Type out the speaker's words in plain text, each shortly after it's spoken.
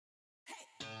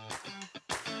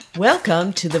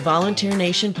Welcome to the Volunteer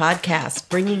Nation podcast,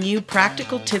 bringing you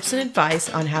practical tips and advice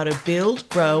on how to build,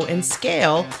 grow, and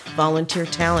scale volunteer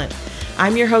talent.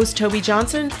 I'm your host, Toby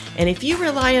Johnson, and if you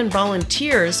rely on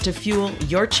volunteers to fuel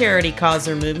your charity cause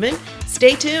or movement,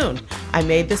 stay tuned. I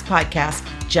made this podcast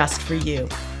just for you.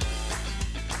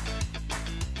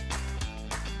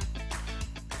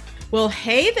 Well,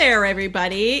 hey there,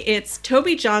 everybody. It's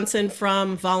Toby Johnson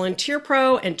from Volunteer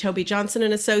Pro and Toby Johnson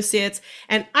and Associates,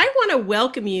 and I want to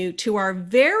welcome you to our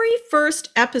very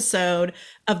first episode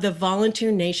of the Volunteer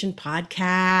Nation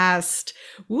podcast.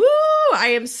 Woo! I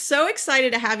am so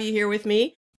excited to have you here with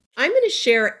me. I'm going to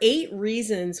share 8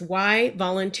 reasons why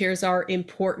volunteers are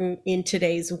important in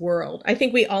today's world. I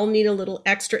think we all need a little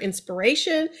extra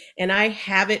inspiration, and I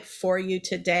have it for you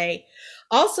today.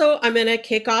 Also, I'm going to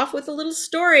kick off with a little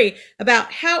story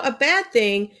about how a bad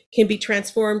thing can be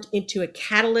transformed into a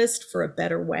catalyst for a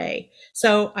better way.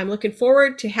 So I'm looking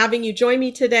forward to having you join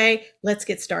me today. Let's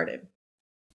get started.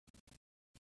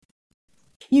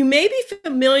 You may be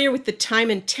familiar with the Time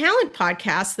and Talent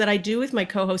podcast that I do with my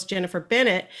co-host Jennifer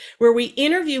Bennett, where we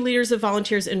interview leaders of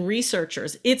volunteers and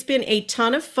researchers. It's been a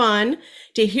ton of fun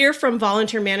to hear from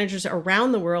volunteer managers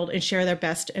around the world and share their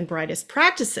best and brightest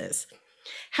practices.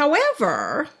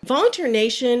 However, Volunteer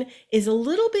Nation is a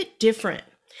little bit different.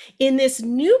 In this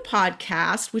new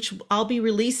podcast, which I'll be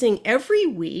releasing every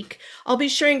week, I'll be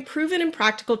sharing proven and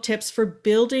practical tips for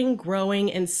building, growing,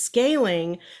 and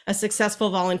scaling a successful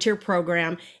volunteer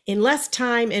program in less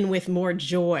time and with more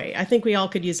joy. I think we all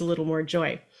could use a little more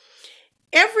joy.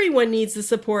 Everyone needs the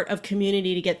support of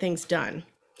community to get things done.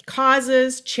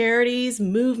 Causes, charities,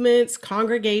 movements,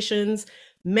 congregations,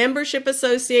 membership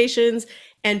associations,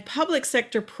 and public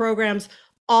sector programs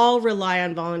all rely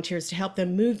on volunteers to help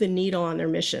them move the needle on their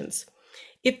missions.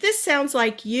 If this sounds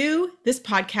like you, this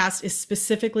podcast is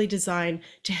specifically designed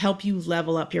to help you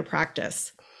level up your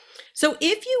practice. So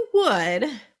if you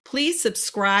would, please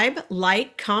subscribe,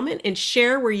 like, comment, and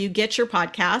share where you get your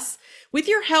podcasts. With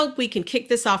your help, we can kick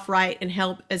this off right and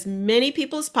help as many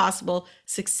people as possible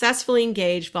successfully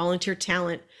engage volunteer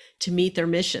talent to meet their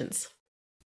missions.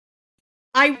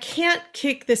 I can't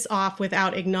kick this off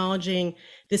without acknowledging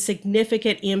the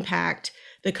significant impact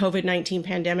the COVID-19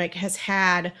 pandemic has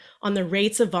had on the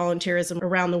rates of volunteerism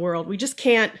around the world. We just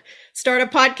can't start a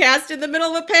podcast in the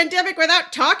middle of a pandemic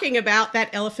without talking about that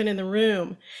elephant in the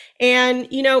room. And,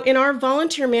 in our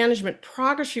volunteer management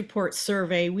progress report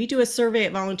survey, we do a survey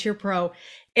at Volunteer Pro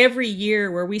every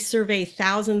year where we survey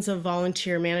thousands of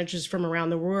volunteer managers from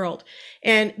around the world.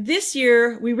 And this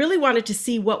year, we really wanted to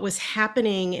see what was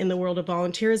happening in the world of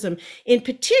volunteerism. In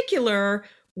particular,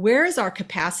 where is our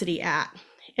capacity at?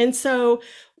 And so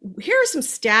here are some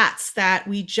stats that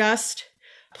we just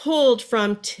pulled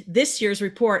from this year's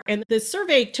report. And the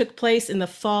survey took place in the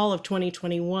fall of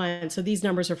 2021. So these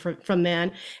numbers are from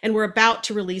then. And we're about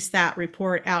to release that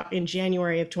report out in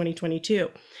January of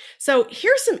 2022. So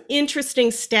here's some interesting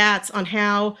stats on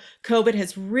how COVID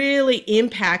has really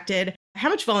impacted how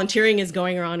much volunteering is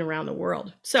going on around the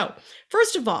world. So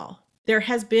first of all, there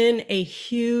has been a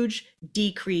huge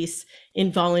decrease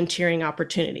in volunteering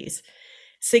opportunities.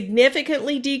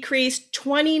 Significantly decreased.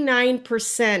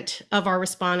 29% of our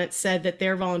respondents said that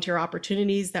their volunteer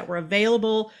opportunities that were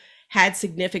available had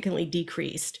significantly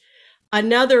decreased.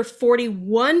 Another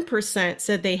 41%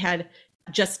 said they had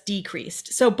just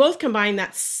decreased. So both combined,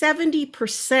 that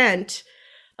 70%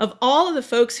 of all of the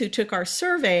folks who took our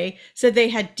survey said they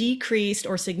had decreased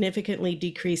or significantly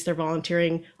decreased their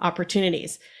volunteering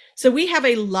opportunities. So we have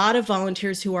a lot of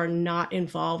volunteers who are not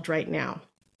involved right now.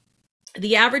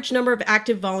 The average number of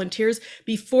active volunteers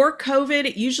before COVID,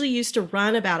 it usually used to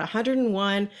run about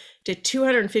 101 to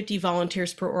 250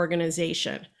 volunteers per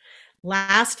organization.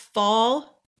 Last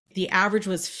fall, the average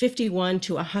was 51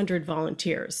 to 100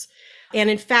 volunteers. And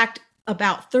in fact,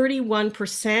 about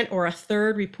 31% or a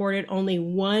third reported only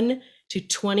 1 to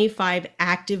 25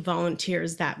 active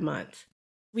volunteers that month.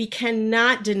 We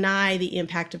cannot deny the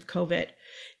impact of COVID.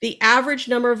 The average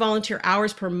number of volunteer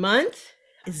hours per month,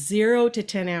 0 to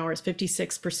 10 hours,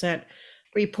 56%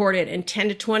 reported, and 10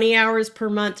 to 20 hours per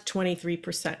month,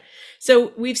 23%.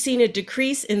 So we've seen a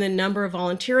decrease in the number of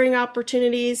volunteering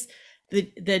opportunities,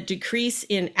 the decrease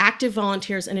in active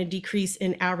volunteers, and a decrease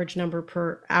in average number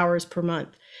per hours per month.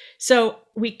 So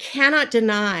we cannot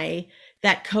deny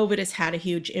that COVID has had a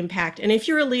huge impact. And if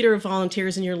you're a leader of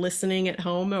volunteers and you're listening at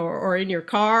home or in your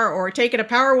car or taking a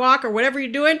power walk or whatever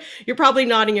you're doing, you're probably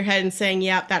nodding your head and saying,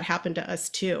 yeah, that happened to us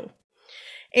too.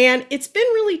 And it's been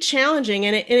really challenging,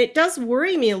 and it does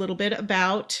worry me a little bit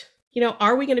about,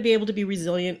 are we going to be able to be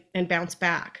resilient and bounce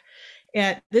back?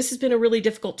 This has been a really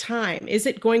difficult time. Is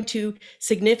it going to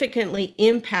significantly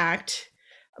impact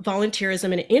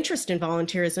volunteerism and interest in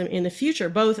volunteerism in the future,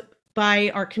 both by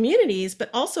our communities, but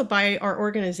also by our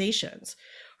organizations?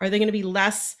 Are they going to be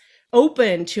less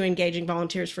open to engaging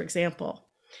volunteers, for example?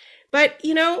 But,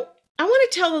 I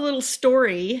want to tell a little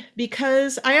story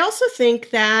because I also think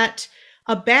that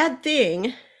a bad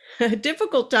thing, a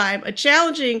difficult time, a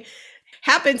challenging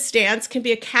happenstance can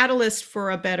be a catalyst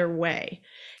for a better way.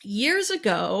 Years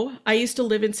ago, I used to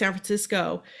live in San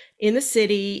Francisco, in the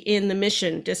city, in the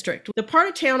Mission District. The part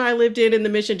of town I lived in the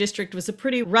Mission District, was a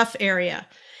pretty rough area.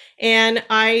 And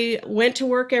I went to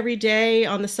work every day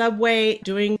on the subway,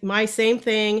 doing my same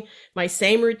thing, my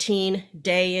same routine,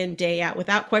 day in, day out,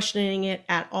 without questioning it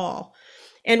at all.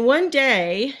 And one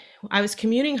day, I was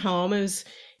commuting home. It was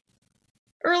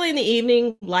early in the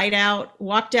evening, light out,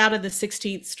 walked out of the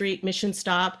 16th Street Mission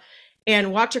stop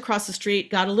and walked across the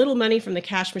street, got a little money from the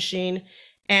cash machine,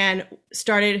 and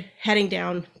started heading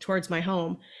down towards my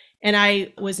home. And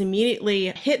I was immediately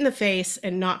hit in the face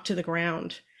and knocked to the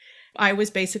ground. I was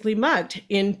basically mugged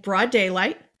in broad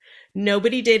daylight.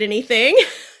 Nobody did anything.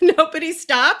 Nobody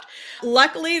stopped.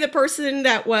 Luckily, the person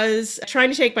that was trying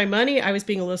to take my money, I was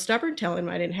being a little stubborn, telling him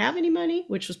I didn't have any money,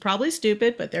 which was probably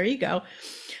stupid, but there you go.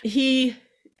 He,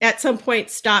 at some point,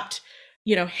 stopped,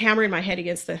 hammering my head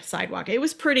against the sidewalk. It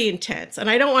was pretty intense. And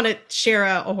I don't want to share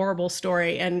a horrible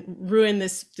story and ruin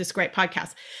this great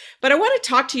podcast. But I want to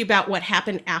talk to you about what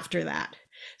happened after that.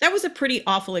 That was a pretty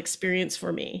awful experience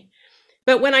for me.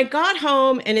 But when I got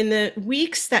home and in the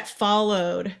weeks that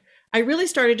followed, I really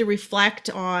started to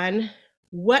reflect on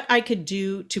what I could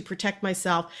do to protect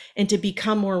myself and to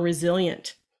become more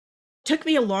resilient. It took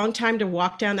me a long time to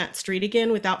walk down that street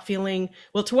again without feeling,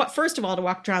 first of all, to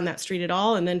walk down that street at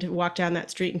all, and then to walk down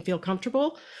that street and feel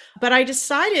comfortable. But I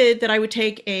decided that I would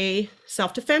take a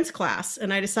self-defense class,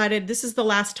 and I decided this is the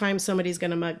last time somebody's going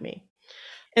to mug me.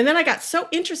 And then I got so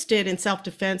interested in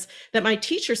self-defense that my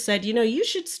teacher said, you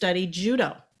should study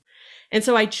judo. And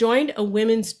so I joined a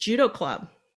women's judo club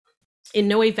in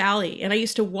Noe Valley. And I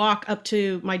used to walk up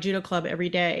to my judo club every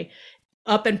day,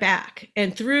 up and back,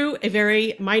 and through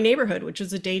my neighborhood, which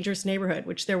was a dangerous neighborhood,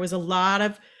 which there was a lot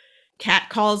of cat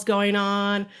calls going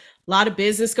on, a lot of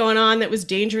business going on that was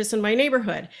dangerous in my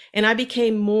neighborhood. And I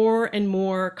became more and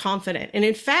more confident. And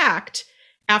in fact,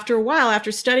 after a while,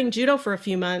 after studying judo for a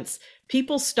few months,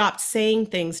 people stopped saying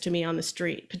things to me on the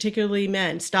street, particularly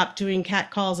men, stopped doing cat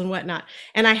calls and whatnot.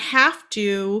 And I have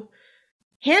to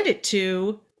hand it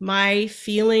to my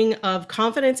feeling of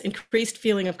confidence, increased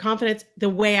feeling of confidence, the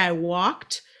way I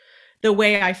walked, the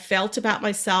way I felt about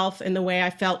myself, and the way I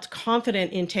felt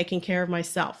confident in taking care of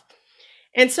myself.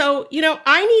 And so,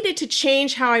 I needed to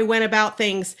change how I went about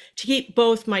things to keep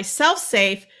both myself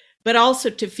safe, but also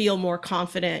to feel more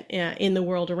confident in the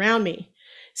world around me.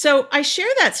 So I share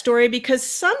that story because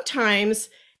sometimes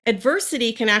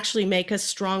adversity can actually make us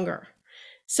stronger.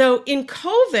 So in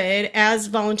COVID, as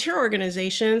volunteer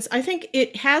organizations, I think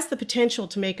it has the potential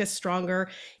to make us stronger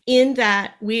in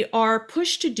that we are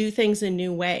pushed to do things in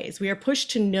new ways. We are pushed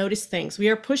to notice things. We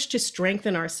are pushed to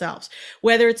strengthen ourselves,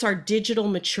 whether it's our digital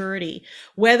maturity,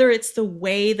 whether it's the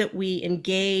way that we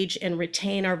engage and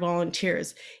retain our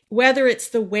volunteers, whether it's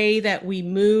the way that we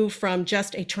move from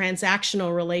just a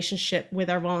transactional relationship with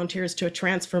our volunteers to a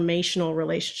transformational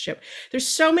relationship. There's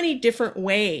so many different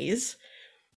ways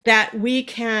that we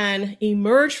can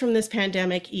emerge from this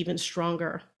pandemic even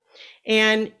stronger.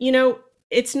 And,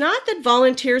 it's not that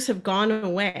volunteers have gone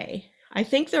away. I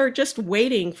think they're just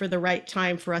waiting for the right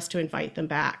time for us to invite them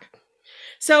back.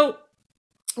 So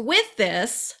with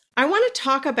this, I want to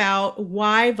talk about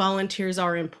why volunteers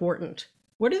are important.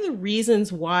 What are the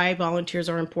reasons why volunteers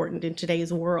are important in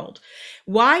today's world?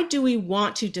 Why do we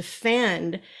want to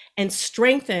defend and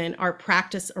strengthen our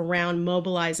practice around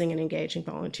mobilizing and engaging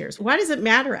volunteers? Why does it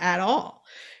matter at all?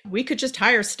 We could just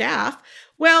hire staff.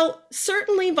 Well,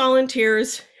 certainly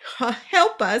volunteers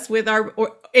help us with our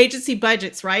agency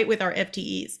budgets, right? With our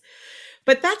FTEs.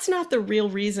 But that's not the real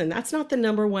reason. That's not the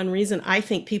number one reason I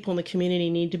think people in the community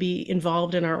need to be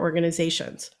involved in our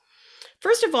organizations.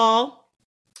 First of all,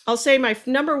 I'll say my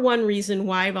number one reason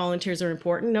why volunteers are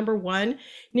important. Number one,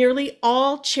 nearly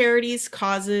all charities,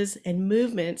 causes, and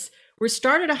movements were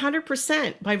started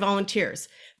 100% by volunteers.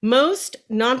 Most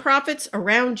nonprofits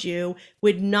around you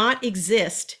would not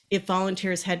exist if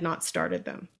volunteers had not started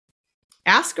them.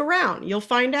 Ask around, you'll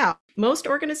find out. Most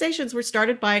organizations were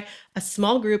started by a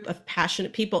small group of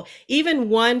passionate people, even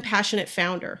one passionate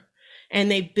founder, and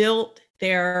they built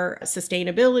their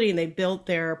sustainability and they built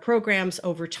their programs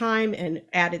over time and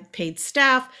added paid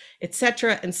staff,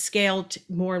 etc., and scaled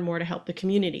more and more to help the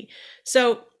community.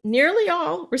 So nearly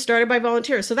all were started by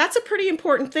volunteers. So that's a pretty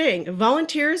important thing.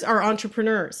 Volunteers are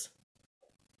entrepreneurs.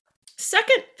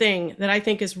 Second thing that I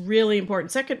think is really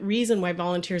important, second reason why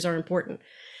volunteers are important,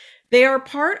 they are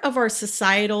part of our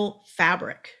societal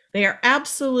fabric. They are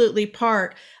absolutely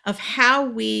part of how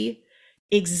we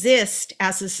exist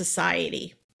as a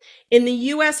society. In the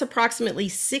US, approximately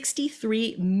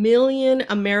 63 million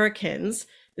Americans,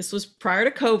 this was prior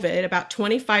to COVID, about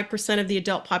 25% of the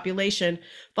adult population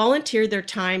volunteered their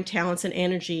time, talents, and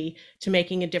energy to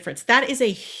making a difference. That is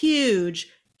a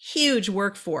huge, huge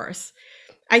workforce.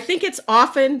 I think it's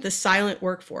often the silent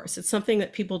workforce. It's something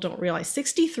that people don't realize.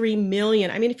 63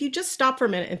 million. I mean, if you just stop for a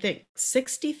minute and think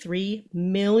 63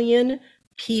 million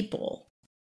people,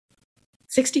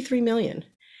 63 million.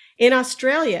 In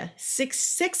Australia,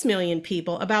 6 million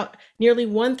people, about nearly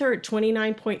 1/3,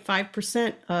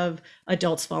 29.5% of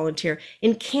adults volunteer.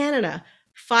 In Canada,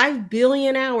 5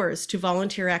 billion hours to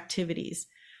volunteer activities.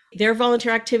 Their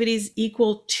volunteer activities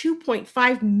equal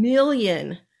 2.5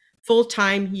 million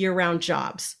full-time year-round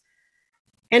jobs.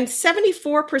 And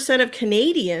 74% of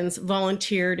Canadians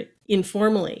volunteered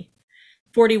informally,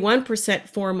 41%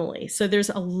 formally. So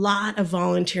there's a lot of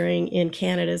volunteering in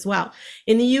Canada as well.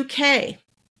 In the UK,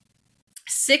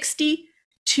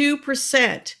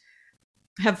 62%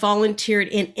 have volunteered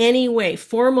in any way,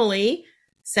 formally,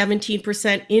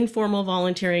 17%, informal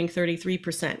volunteering,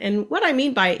 33%. And what I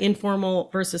mean by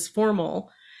informal versus formal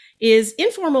is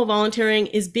informal volunteering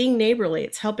is being neighborly.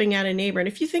 It's helping out a neighbor. And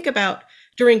if you think about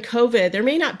during COVID, there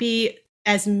may not be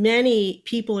as many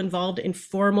people involved in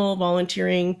formal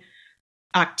volunteering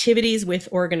activities with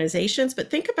organizations, but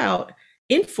think about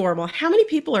informal. How many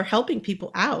people are helping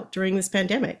people out during this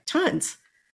pandemic? Tons.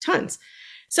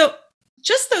 So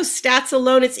just those stats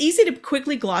alone, it's easy to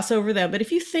quickly gloss over them. But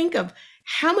if you think of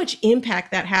how much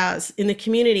impact that has in the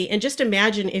community, and just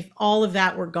imagine if all of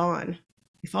that were gone,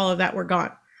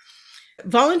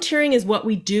 volunteering is what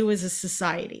we do as a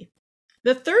society.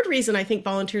 The third reason I think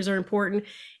volunteers are important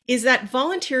is that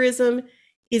volunteerism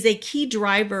is a key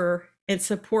driver and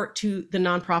support to the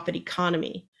nonprofit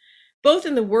economy, both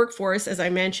in the workforce, as I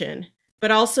mentioned,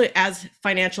 but also as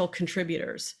financial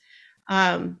contributors.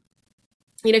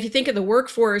 If you think of the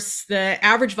workforce, the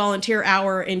average volunteer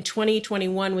hour in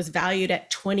 2021 was valued at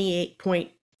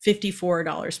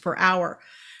 $28.54 per hour,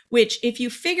 which if you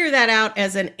figure that out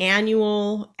as an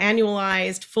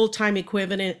annualized full-time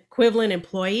equivalent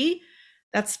employee,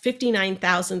 that's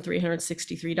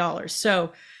 $59,363.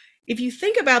 So if you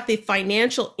think about the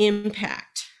financial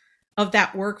impact of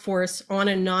that workforce on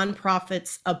a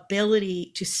nonprofit's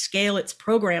ability to scale its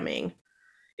programming,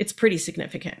 it's pretty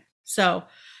significant. So,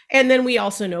 and then we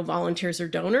also know volunteers are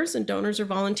donors and donors are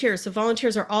volunteers. So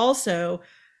volunteers are also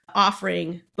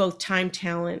offering both time,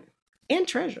 talent, and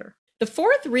treasure. The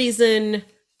fourth reason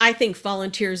I think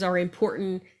volunteers are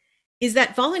important is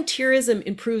that volunteerism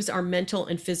improves our mental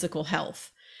and physical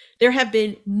health. There have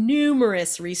been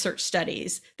numerous research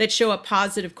studies that show a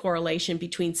positive correlation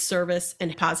between service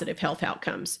and positive health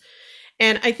outcomes.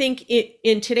 And I think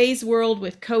in today's world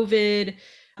with COVID,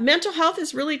 mental health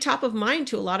is really top of mind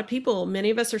to a lot of people.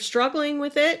 Many of us are struggling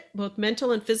with it, both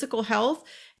mental and physical health.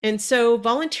 And so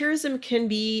volunteerism can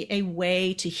be a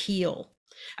way to heal.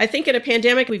 I think in a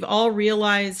pandemic, we've all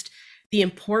realized the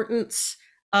importance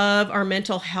of our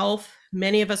mental health.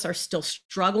 Many of us are still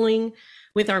struggling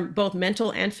with our both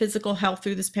mental and physical health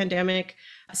through this pandemic.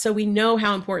 So we know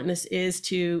how important this is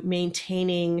to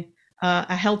maintaining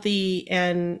a healthy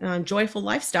and joyful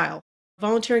lifestyle.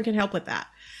 Volunteering can help with that.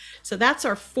 So that's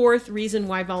our fourth reason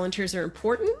why volunteers are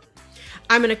important.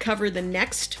 I'm going to cover the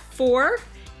next four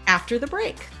after the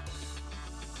break.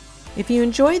 If you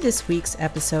enjoyed this week's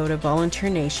episode of Volunteer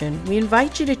Nation, we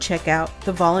invite you to check out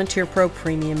the Volunteer Pro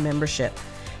Premium membership.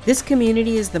 This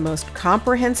community is the most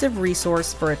comprehensive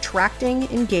resource for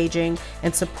attracting, engaging,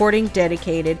 and supporting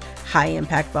dedicated,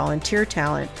 high-impact volunteer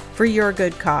talent for your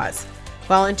good cause.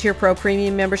 Volunteer Pro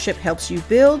Premium membership helps you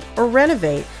build or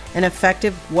renovate an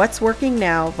effective What's Working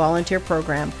Now volunteer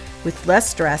program with less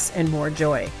stress and more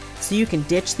joy, so you can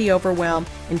ditch the overwhelm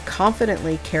and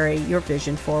confidently carry your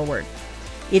vision forward.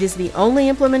 It is the only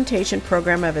implementation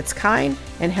program of its kind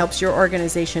and helps your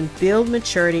organization build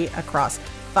maturity across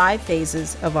 5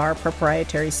 phases of our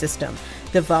proprietary system,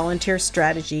 the Volunteer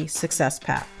Strategy Success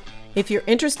Path. If you're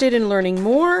interested in learning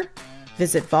more,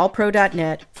 visit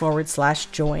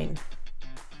volpro.net/join.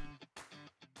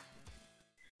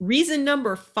 Reason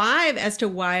number 5 as to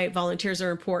why volunteers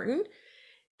are important.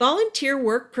 Volunteer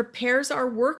work prepares our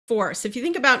workforce. If you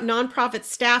think about nonprofit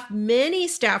staff, many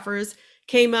staffers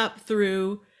came up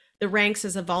through the ranks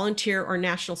as a volunteer or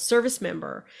national service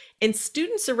member. And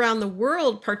students around the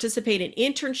world participate in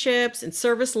internships and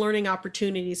service learning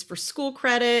opportunities for school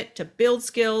credit to build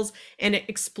skills and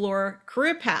explore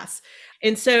career paths.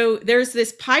 And so there's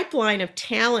this pipeline of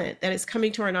talent that is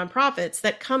coming to our nonprofits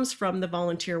that comes from the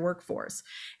volunteer workforce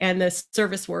and the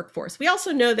service workforce. We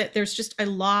also know that there's just a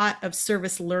lot of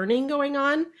service learning going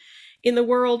on in the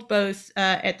world, both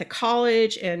at the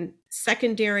college and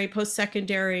secondary,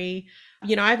 post-secondary.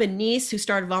 You know, I have a niece who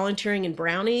started volunteering in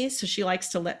Brownies, so she likes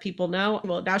to let people know.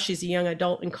 Well, now she's a young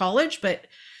adult in college, but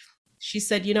she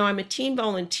said, you know, I'm a teen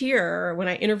volunteer. When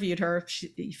I interviewed her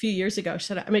a few years ago, she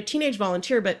said, I'm a teenage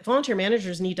volunteer, but volunteer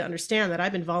managers need to understand that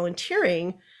I've been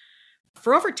volunteering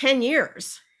for over 10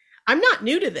 years. I'm not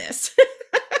new to this.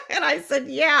 And I said,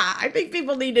 yeah, I think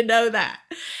people need to know that.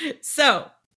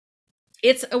 So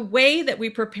it's a way that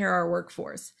we prepare our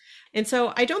workforce. And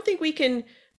so I don't think we can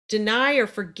deny or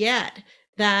forget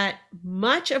that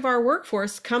much of our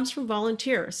workforce comes from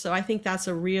volunteers. So I think that's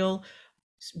a real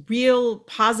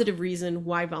positive reason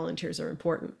why volunteers are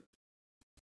important.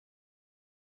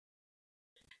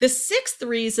 The sixth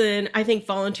reason I think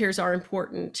volunteers are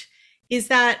important is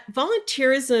that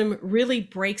volunteerism really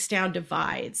breaks down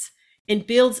divides and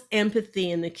builds empathy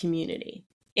in the community.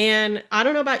 And I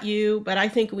don't know about you, but I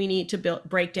think we need to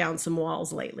break down some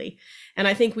walls lately. And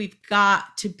I think we've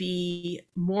got to be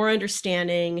more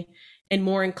understanding and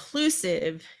more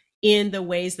inclusive in the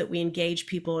ways that we engage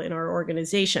people in our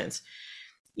organizations.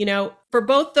 You know, for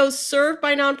both those served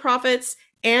by nonprofits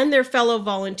and their fellow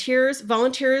volunteers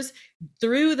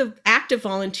through the act of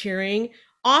volunteering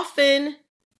often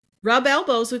rub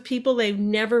elbows with people they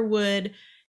never would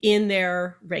in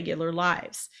their regular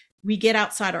lives. We get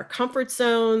outside our comfort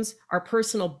zones, our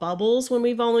personal bubbles when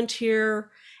we volunteer,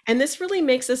 and this really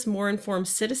makes us more informed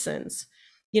citizens.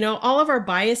 You know, all of our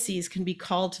biases can be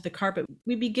called to the carpet.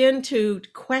 We begin to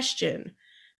question,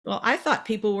 well, I thought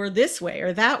people were this way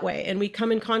or that way, and we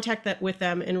come in contact with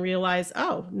them and realize,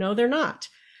 oh, no, they're not.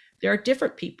 There are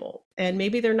different people, and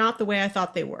maybe they're not the way I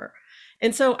thought they were.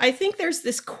 And so I think there's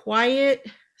this quiet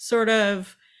sort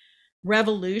of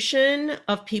revolution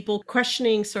of people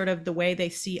questioning sort of the way they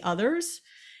see others.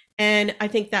 And I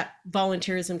think that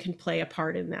volunteerism can play a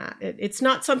part in that. It's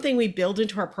not something we build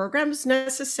into our programs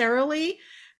necessarily,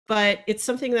 but it's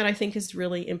something that I think is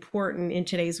really important in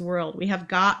today's world. We have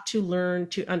got to learn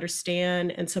to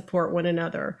understand and support one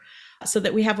another so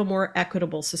that we have a more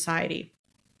equitable society.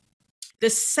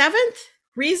 The seventh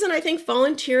reason I think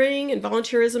volunteering and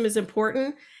volunteerism is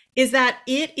important is that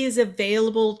it is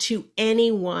available to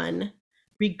anyone,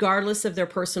 regardless of their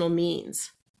personal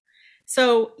means.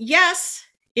 So yes,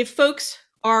 if folks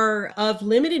are of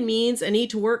limited means and need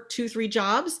to work 2-3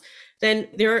 jobs, then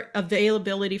their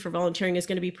availability for volunteering is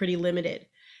going to be pretty limited.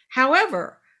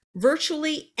 However,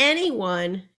 virtually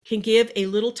anyone can give a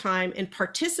little time and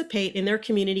participate in their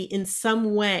community in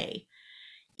some way,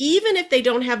 even if they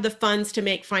don't have the funds to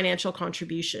make financial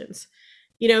contributions.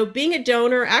 You know, being a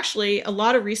donor, actually, a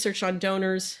lot of research on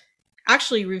donors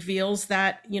actually reveals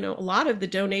that, you know, a lot of the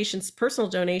donations, personal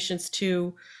donations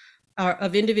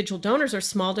of individual donors are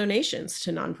small donations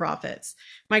to nonprofits.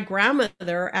 My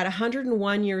grandmother at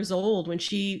 101 years old, when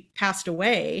she passed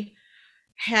away,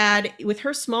 had, with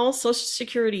her small Social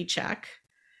Security check,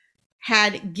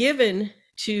 had given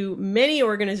to many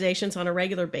organizations on a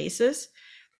regular basis,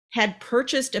 had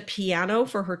purchased a piano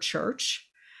for her church,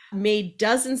 made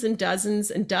dozens and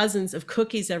dozens and dozens of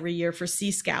cookies every year for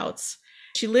Sea Scouts.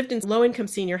 She lived in low-income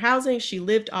senior housing. She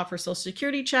lived off her Social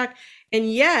Security check, and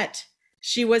yet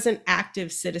she was an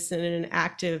active citizen and an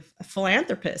active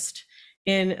philanthropist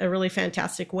in a really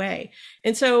fantastic way.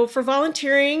 And so for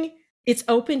volunteering, it's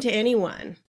open to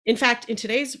anyone. In fact, in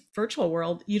today's virtual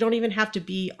world, you don't even have to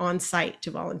be on site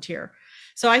to volunteer.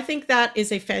 So I think that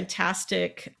is a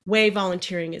fantastic way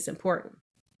volunteering is important.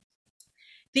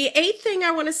 The eighth thing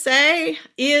I want to say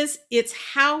is it's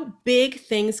how big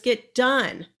things get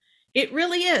done. It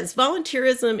really is.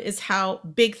 Volunteerism is how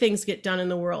big things get done in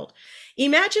the world.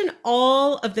 Imagine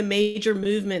all of the major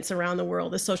movements around the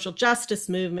world, the social justice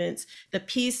movements, the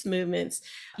peace movements,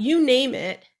 you name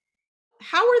it.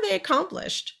 How were they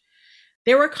accomplished?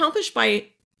 They were accomplished by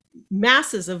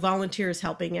masses of volunteers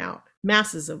helping out,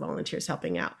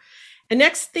 And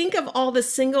next, think of all the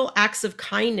single acts of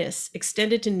kindness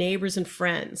extended to neighbors and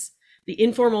friends, the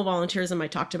informal volunteerism I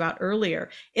talked about earlier.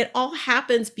 It all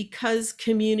happens because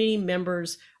community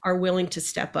members are willing to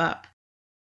step up.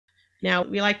 Now,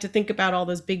 we like to think about all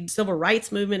those big civil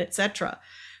rights movement, et cetera.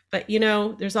 But, you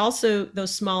know, there's also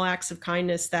those small acts of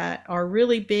kindness that are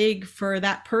really big for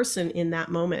that person in that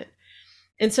moment.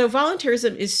 And so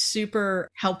volunteerism is super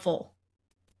helpful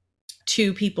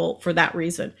to people for that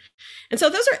reason. And so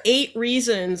those are 8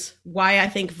 reasons why I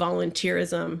think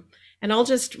volunteerism, and I'll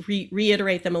just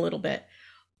reiterate them a little bit.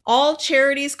 All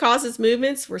charities, causes,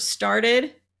 movements were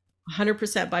started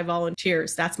 100% by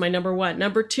volunteers. That's my number 1.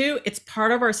 Number 2, it's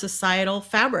part of our societal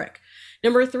fabric.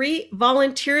 Number 3,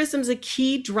 volunteerism is a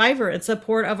key driver and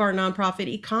support of our nonprofit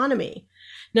economy.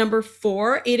 Number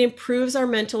 4, it improves our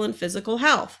mental and physical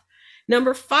health.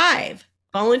 Number 5,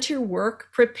 volunteer work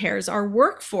prepares our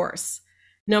workforce.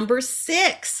 Number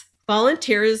 6,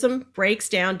 volunteerism breaks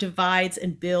down divides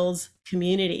and builds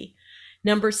community.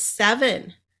 Number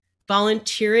 7,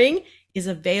 volunteering is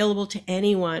available to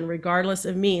anyone regardless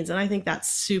of means. And I think that's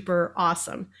super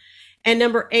awesome. And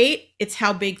number 8, it's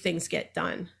how big things get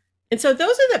done. And so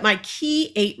those are my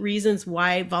key 8 reasons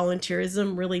why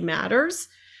volunteerism really matters.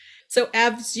 So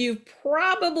as you've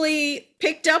probably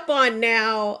picked up on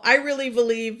now, I really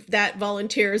believe that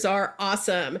volunteers are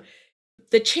awesome.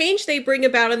 The change they bring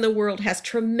about in the world has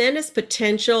tremendous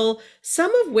potential,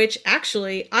 some of which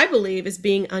actually I believe is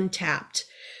being untapped.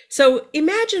 So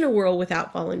imagine a world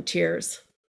without volunteers.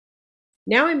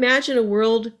 Now imagine a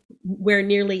world where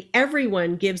nearly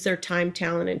everyone gives their time,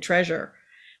 talent, and treasure.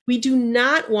 We do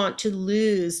not want to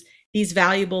lose these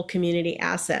valuable community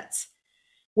assets.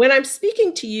 When I'm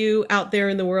speaking to you out there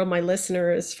in the world, my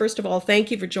listeners, first of all,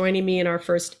 thank you for joining me in our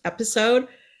first episode.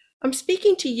 I'm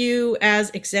speaking to you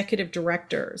as executive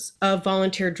directors of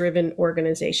volunteer-driven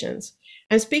organizations.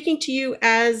 I'm speaking to you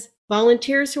as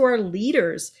volunteers who are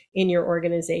leaders in your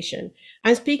organization.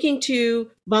 I'm speaking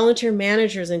to volunteer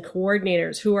managers and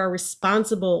coordinators who are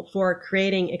responsible for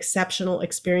creating exceptional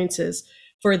experiences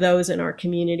for those in our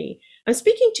community. I'm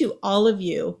speaking to all of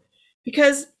you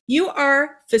because you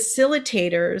are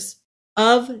facilitators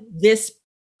of this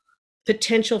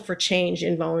potential for change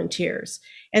in volunteers.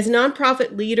 As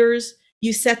nonprofit leaders,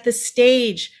 you set the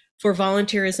stage for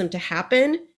volunteerism to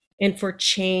happen and for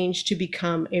change to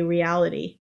become a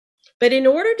reality. But in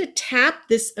order to tap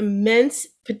this immense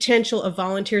potential of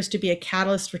volunteers to be a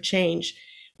catalyst for change,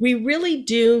 we really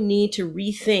do need to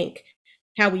rethink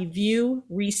how we view,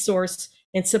 resource,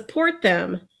 and support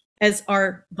them as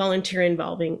our volunteer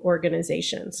involving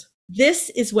organizations. This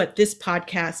is what this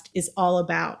podcast is all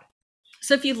about.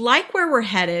 So if you like where we're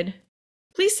headed,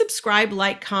 please subscribe,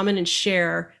 like, comment, and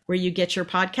share where you get your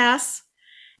podcasts,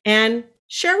 and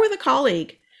share with a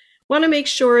colleague. Want to make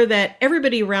sure that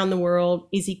everybody around the world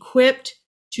is equipped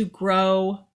to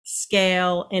grow,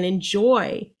 scale, and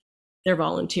enjoy their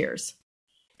volunteers.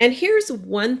 And here's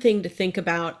one thing to think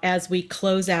about as we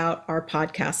close out our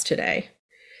podcast today.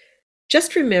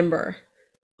 Just remember,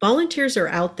 volunteers are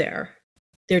out there.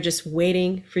 They're just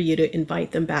waiting for you to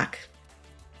invite them back.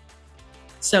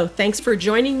 So thanks for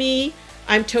joining me.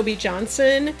 I'm Toby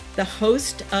Johnson, the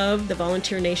host of the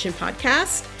Volunteer Nation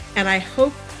podcast, and I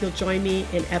hope you'll join me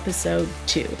in episode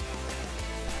 2.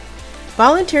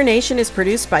 Volunteer Nation is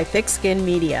produced by Thick Skin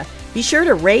Media. Be sure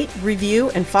to rate,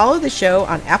 review, and follow the show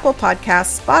on Apple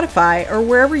Podcasts, Spotify, or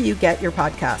wherever you get your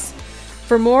podcasts.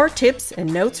 For more tips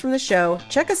and notes from the show,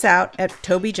 check us out at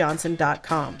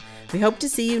tobyjohnson.com. We hope to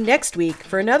see you next week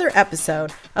for another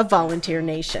episode of Volunteer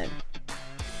Nation.